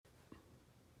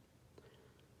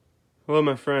Hello,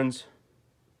 my friends.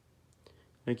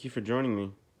 Thank you for joining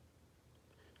me.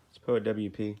 It's Poet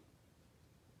WP.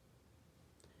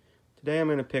 Today I'm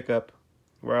going to pick up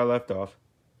where I left off,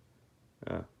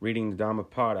 reading the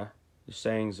Dhammapada, the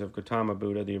sayings of Gautama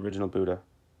Buddha, the original Buddha,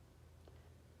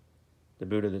 the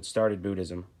Buddha that started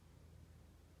Buddhism,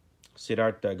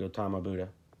 Siddhartha Gautama Buddha.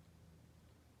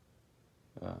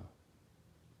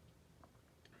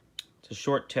 It's a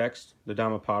short text, the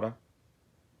Dhammapada.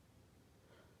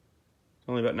 It's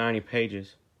only about 90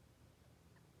 pages.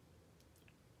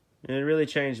 And it really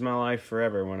changed my life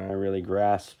forever when I really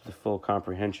grasped the full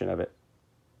comprehension of it.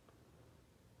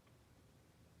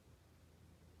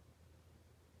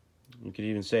 You could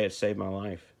even say it saved my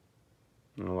life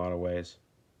in a lot of ways.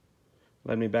 It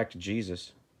led me back to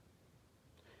Jesus,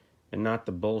 and not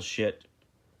the bullshit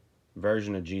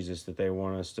version of Jesus that they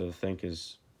want us to think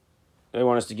is, they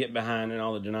want us to get behind in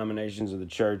all the denominations of the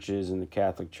churches and the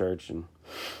Catholic Church and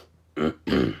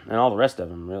and all the rest of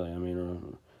them, really. I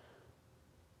mean,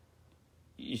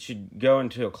 you should go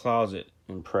into a closet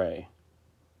and pray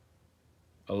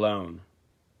alone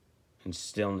in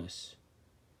stillness.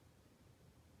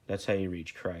 That's how you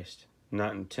reach Christ.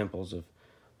 Not in temples of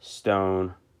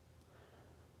stone,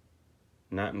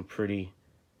 not in pretty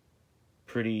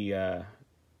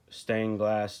stained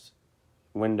glass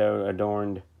window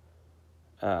adorned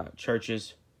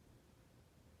churches.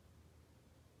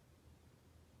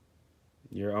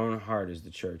 Your own heart is the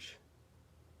church.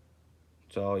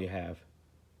 It's all you have.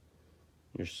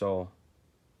 Your soul.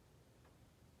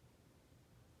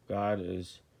 God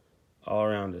is all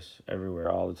around us, everywhere,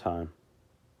 all the time.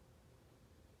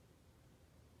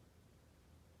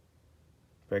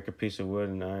 Break a piece of wood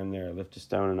and I am there. Lift a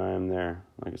stone and I am there,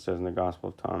 like it says in the Gospel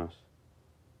of Thomas.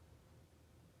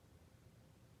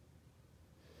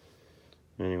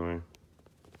 Anyway.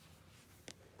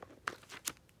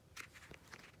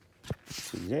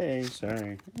 Today, it's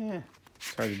hard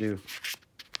to do.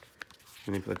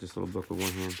 Manipulate this little book with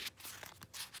one hand.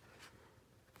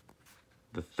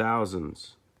 The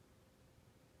thousands.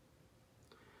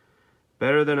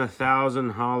 Better than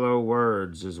 1,000 hollow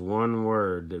words is one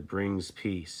word that brings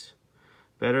peace.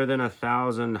 Better than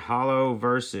 1,000 hollow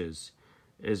verses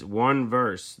is one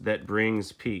verse that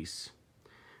brings peace.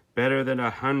 Better than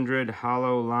 100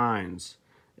 hollow lines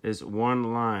is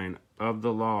one line of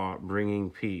the law bringing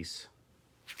peace.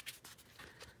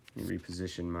 Let me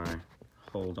reposition my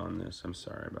hold on this. I'm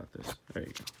sorry about this. There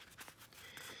you go.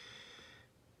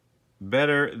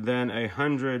 Better than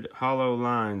 100 hollow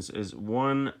lines is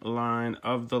one line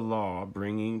of the law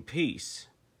bringing peace.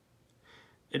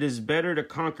 It is better to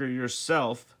conquer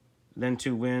yourself than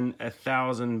to win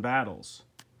 1,000 battles.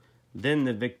 Then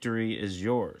the victory is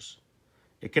yours.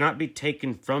 It cannot be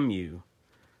taken from you,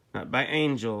 not by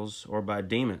angels or by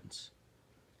demons,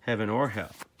 heaven or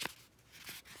hell.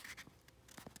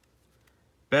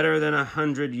 Better than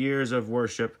 100 years of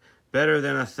worship, better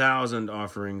than 1,000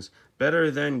 offerings,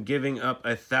 better than giving up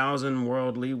 1,000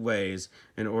 worldly ways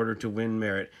in order to win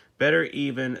merit, better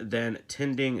even than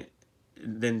tending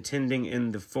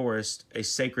in the forest a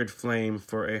sacred flame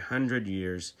for 100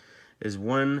 years, is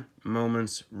one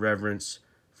moment's reverence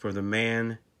for the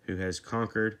man who has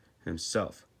conquered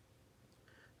himself.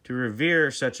 To revere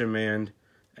such a man,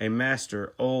 a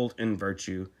master old in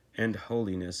virtue and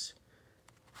holiness,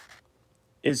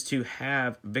 is to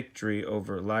have victory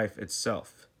over life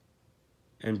itself,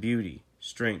 and beauty,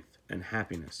 strength, and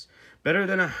happiness. Better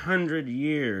than 100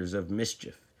 years of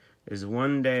mischief is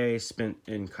one day spent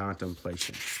in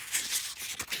contemplation.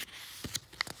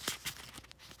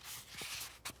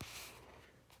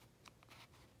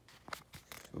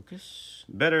 Focus.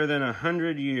 Better than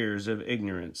 100 years of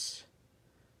ignorance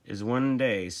is one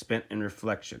day spent in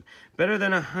reflection. Better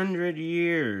than 100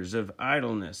 years of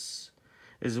idleness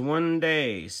is one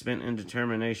day spent in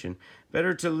determination.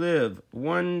 Better to live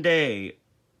one day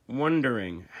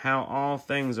wondering how all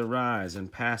things arise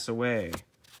and pass away.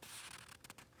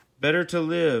 Better to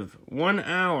live 1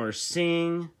 hour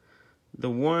seeing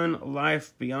the one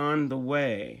life beyond the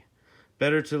way.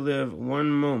 Better to live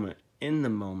one moment in the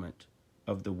moment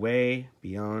of the way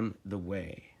beyond the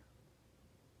way.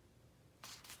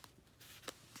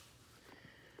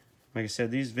 Like I said,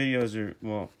 these videos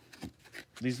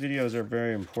are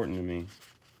very important to me.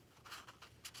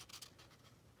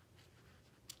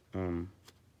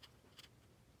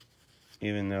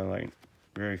 Even though, like,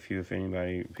 very few, if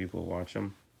anybody, people watch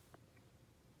them.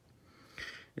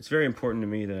 It's very important to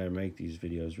me that I make these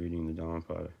videos reading the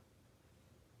Dhammapada.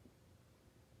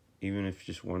 Even if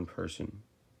just one person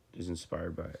is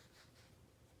inspired by it.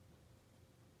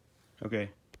 Okay.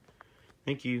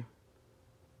 Thank you.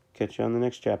 Catch you on the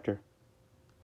next chapter.